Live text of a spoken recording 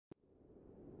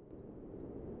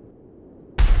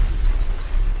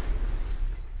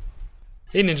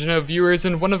Hey Ninja viewers,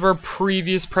 in one of our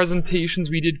previous presentations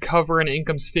we did cover an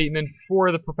income statement for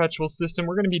the perpetual system.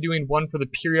 We're going to be doing one for the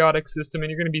periodic system,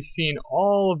 and you're going to be seeing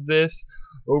all of this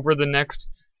over the next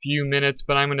few minutes,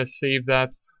 but I'm going to save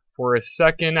that for a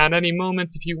second. At any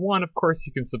moment, if you want, of course,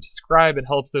 you can subscribe. It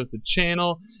helps out the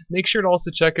channel. Make sure to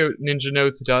also check out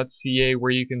ninjanotes.ca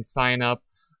where you can sign up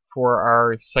for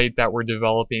our site that we're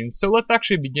developing. So let's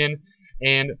actually begin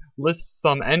and list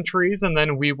some entries, and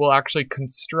then we will actually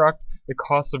construct the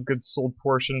cost of goods sold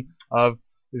portion of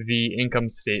the income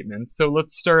statement. So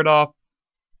let's start off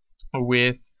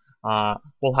with,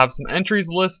 we'll have some entries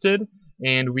listed,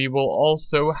 and we will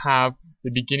also have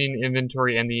the beginning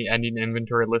inventory and the ending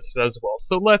inventory listed as well.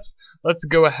 So let's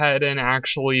go ahead and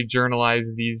actually journalize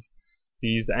these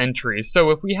entries.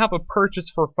 So if we have a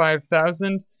purchase for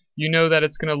 5,000, you know that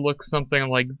it's going to look something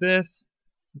like this.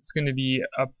 It's going to be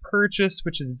a purchase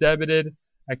which is debited,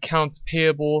 accounts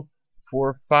payable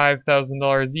for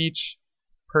 $5,000 each.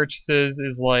 Purchases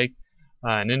is like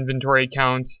an inventory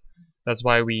account, that's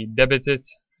why we debit it.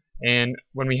 And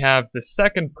when we have the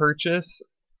second purchase,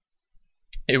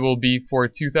 it will be for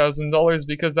 $2,000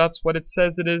 because that's what it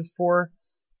says it is for.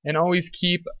 And always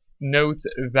keep note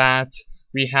that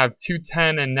we have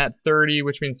 210 and net 30,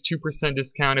 which means 2%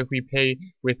 discount if we pay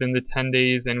within the 10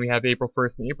 days, and we have April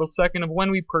 1st and April 2nd of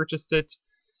when we purchased it.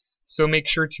 So make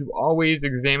sure to always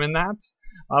examine that.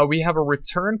 We have a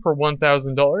return for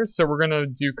 $1,000, so we're going to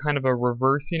do kind of a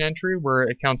reversing entry where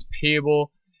accounts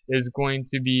payable is going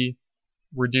to be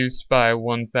reduced by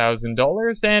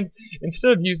 $1,000, and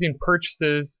instead of using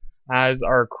purchases as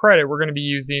our credit, we're going to be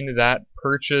using that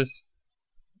purchase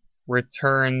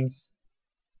returns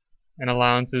and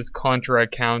allowances contra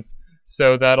account,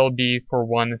 so that'll be for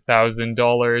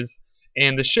 $1,000.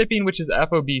 And the shipping, which is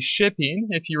FOB shipping,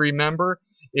 if you remember,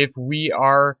 if we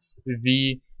are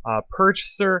the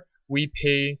purchaser, we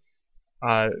pay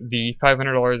the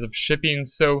 $500 of shipping,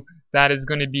 so that is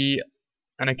going to be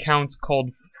an account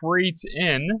called freight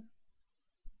in,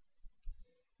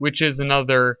 which is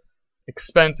another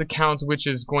expense account which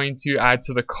is going to add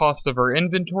to the cost of our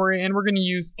inventory, and we're going to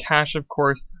use cash, of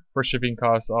course, for shipping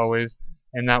costs always,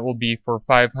 and that will be for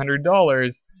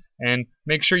 $500. And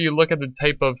make sure you look at the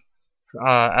type of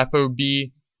FOB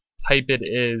type it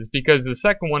is, because the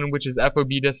second one, which is FOB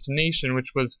destination,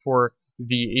 which was for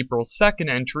the April 2nd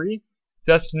entry,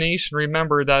 destination,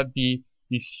 remember that the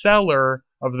seller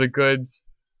of the goods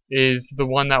is the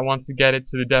one that wants to get it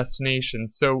to the destination.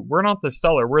 So we're not the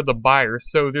seller, we're the buyer,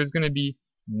 so there's going to be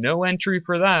no entry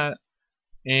for that.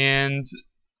 And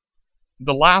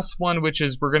the last one, which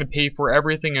is we're going to pay for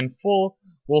everything in full,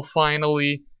 will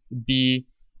finally be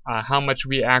how much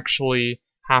we actually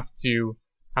have to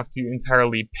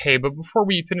entirely pay. But before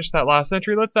we finish that last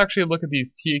entry, let's actually look at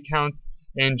these T accounts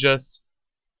and just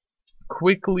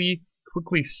quickly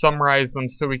summarize them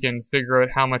so we can figure out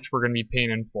how much we're going to be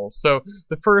paying in full. So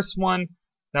the first one,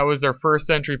 that was our first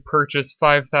entry, purchase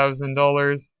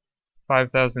 $5,000.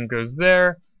 $5,000 goes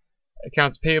there.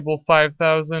 Accounts payable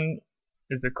 $5,000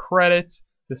 is a credit.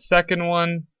 The second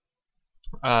one,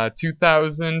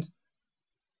 $2,000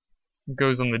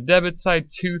 goes on the debit side,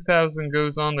 $2,000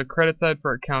 goes on the credit side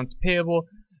for accounts payable.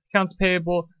 Accounts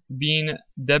payable being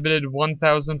debited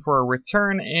 $1,000 for a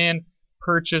return, and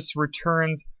purchase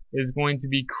returns is going to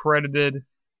be credited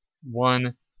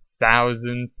 $1,000.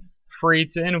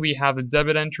 Freight in, we have a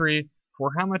debit entry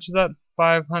for how much is that?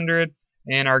 $500,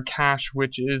 and our cash,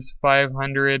 which is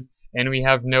 $500, and we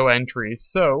have no entries.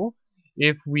 So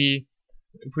if we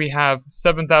have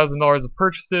 $7,000 of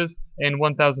purchases and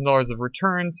 $1,000 of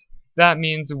returns, that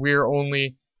means we're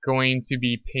only going to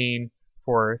be paying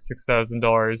for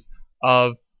 $6,000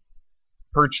 of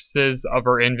purchases of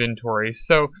our inventory.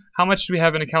 So how much do we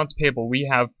have in accounts payable? We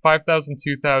have $5,000,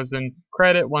 $2,000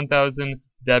 credit, $1,000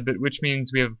 debit, which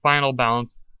means we have a final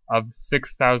balance of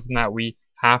 $6,000 that we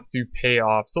have to pay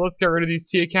off. So let's get rid of these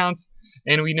T accounts,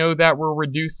 and we know that we're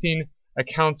reducing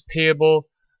accounts payable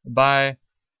by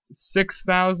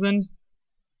 $6,000.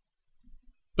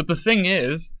 But the thing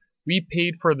is, we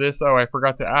paid for this, oh, I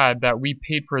forgot to add that we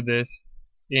paid for this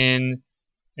in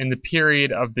the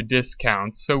period of the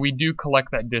discount. So we do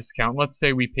collect that discount. Let's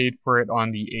say we paid for it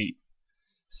on the 8th.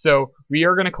 So we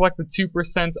are going to collect the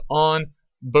 2% on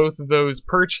both of those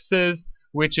purchases,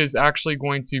 which is actually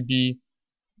going to be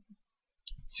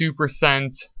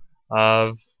 2%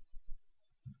 of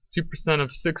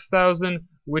 6,000,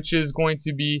 which is going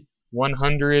to be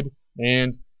 $120,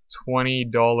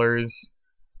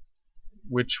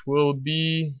 which will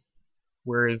be,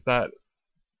 where is that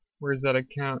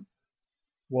account?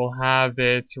 We'll have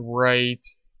it right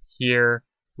here,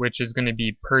 which is going to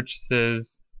be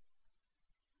purchases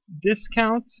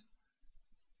discount,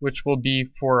 which will be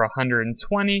for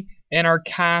 120, and our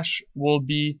cash will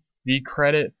be the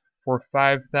credit for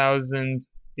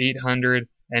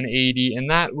 5,880, and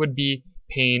that would be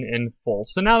paying in full.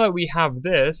 So now that we have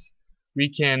this, we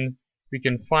can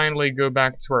finally go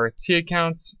back to our T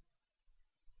accounts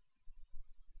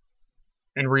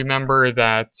and remember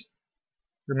that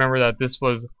this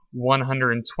was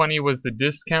 120 was the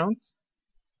discount,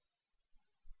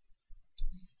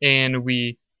 and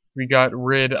we got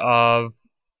rid of,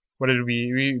 what did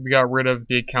we got rid of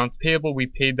the accounts payable. We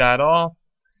paid that off,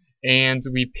 and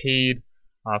we paid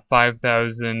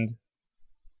 5,000,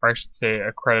 or I should say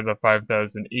a credit of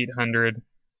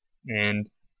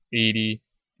 5,880,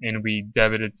 and we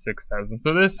debited 6,000.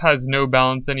 So this has no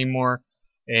balance anymore,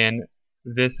 and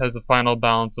this has a final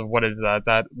balance of, what is that?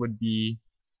 That would be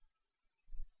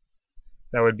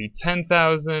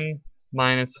 10,000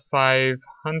 minus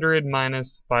 500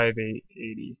 minus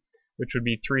 5,880, which would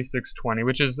be 3,620,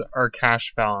 which is our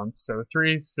cash balance. So what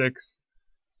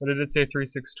did it say?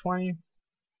 3,620?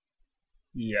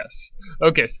 Yes.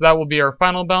 Okay, so that will be our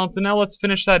final balance, and now let's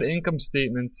finish that income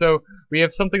statement. So we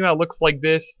have something that looks like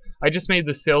this. I just made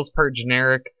the sales part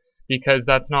generic because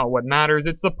that's not what matters.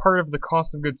 It's the part of the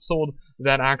cost of goods sold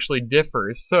that actually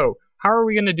differs. So how are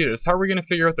we going to do this? How are we going to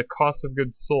figure out the cost of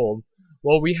goods sold?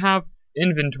 Well, we have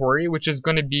inventory, which is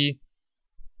going to be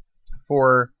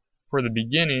for the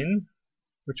beginning,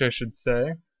 which I should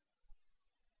say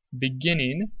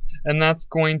beginning, and that's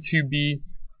going to be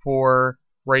for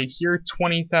right here,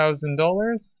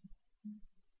 $20,000.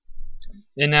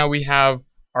 And now we have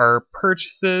our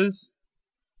purchases.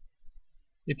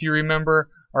 If you remember,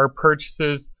 our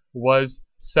purchases was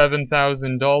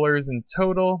 $7,000 in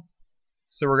total,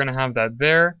 so we're going to have that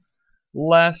there,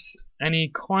 less any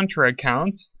contra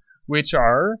accounts, which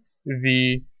are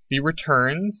the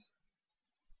returns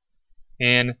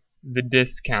and the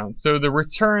discount. So the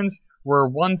returns were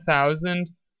 1,000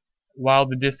 while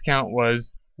the discount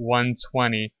was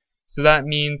 120. So that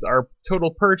means our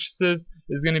total purchases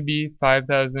is going to be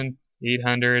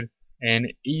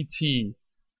 5,880.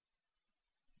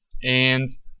 And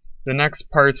the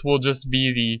next parts will just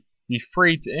be the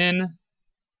freight in,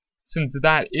 since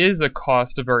that is a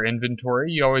cost of our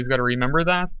inventory. You always got to remember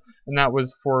that, and that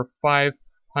was for $500.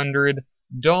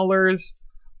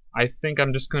 I think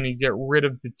I'm just going to get rid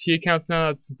of the T accounts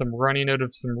now, since I'm running out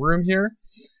of some room here.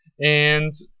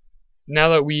 And now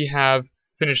that we have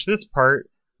finished this part,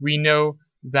 we know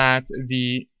that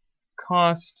the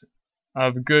cost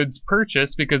of goods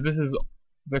purchased, because this is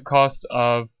the cost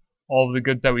of all the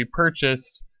goods that we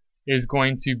purchased, is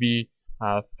going to be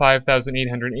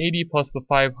 5,880 plus the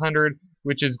 500,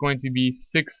 which is going to be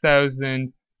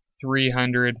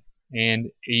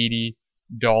 $6,380.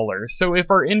 So if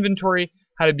our inventory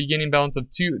had a beginning balance of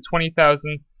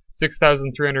 20,000,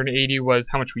 6,380 was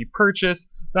how much we purchased.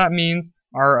 That means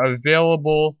our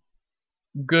available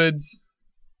goods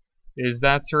is,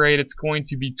 that's right, it's going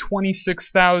to be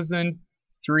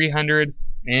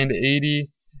 26,380.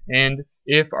 And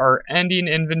if our ending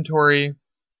inventory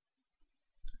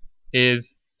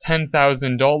is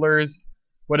 $10,000,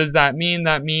 what does that mean?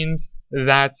 That means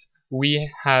that we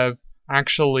have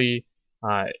actually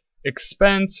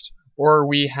expensed, or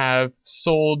we have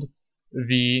sold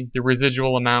the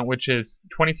residual amount, which is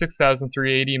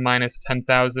 26,380 minus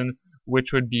 10,000,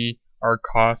 which would be our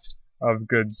cost of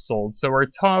goods sold. So our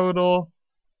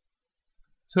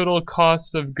total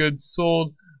cost of goods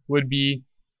sold would be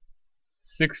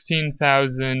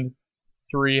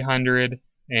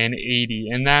 16,380,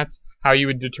 and that's how you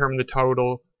would determine the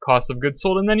total cost of goods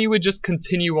sold. And then you would just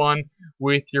continue on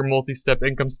with your multi-step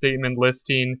income statement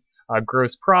listing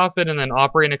gross profit and then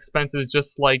operating expenses,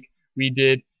 just like we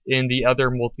did in the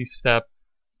other multi-step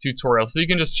tutorial. So you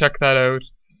can just check that out.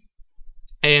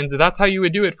 And that's how you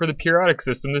would do it for the periodic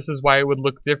system. This is why it would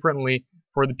look differently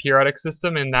for the periodic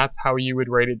system, and that's how you would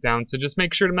write it down. So just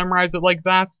make sure to memorize it like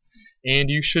that, and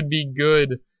you should be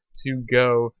good to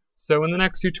go. So in the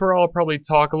next tutorial, I'll probably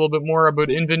talk a little bit more about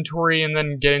inventory and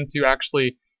then get into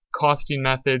actually costing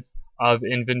methods of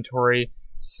inventory.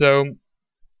 So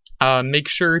make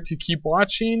sure to keep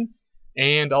watching,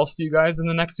 and I'll see you guys in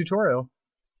the next tutorial.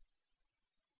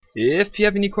 If you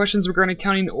have any questions regarding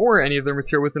accounting or any other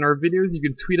material within our videos, you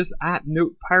can tweet us at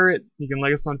Notepirate. You can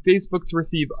like us on Facebook to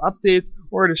receive updates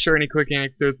or to share any quick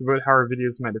anecdotes about how our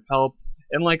videos might have helped.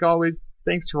 And like always,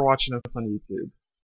 thanks for watching us on YouTube.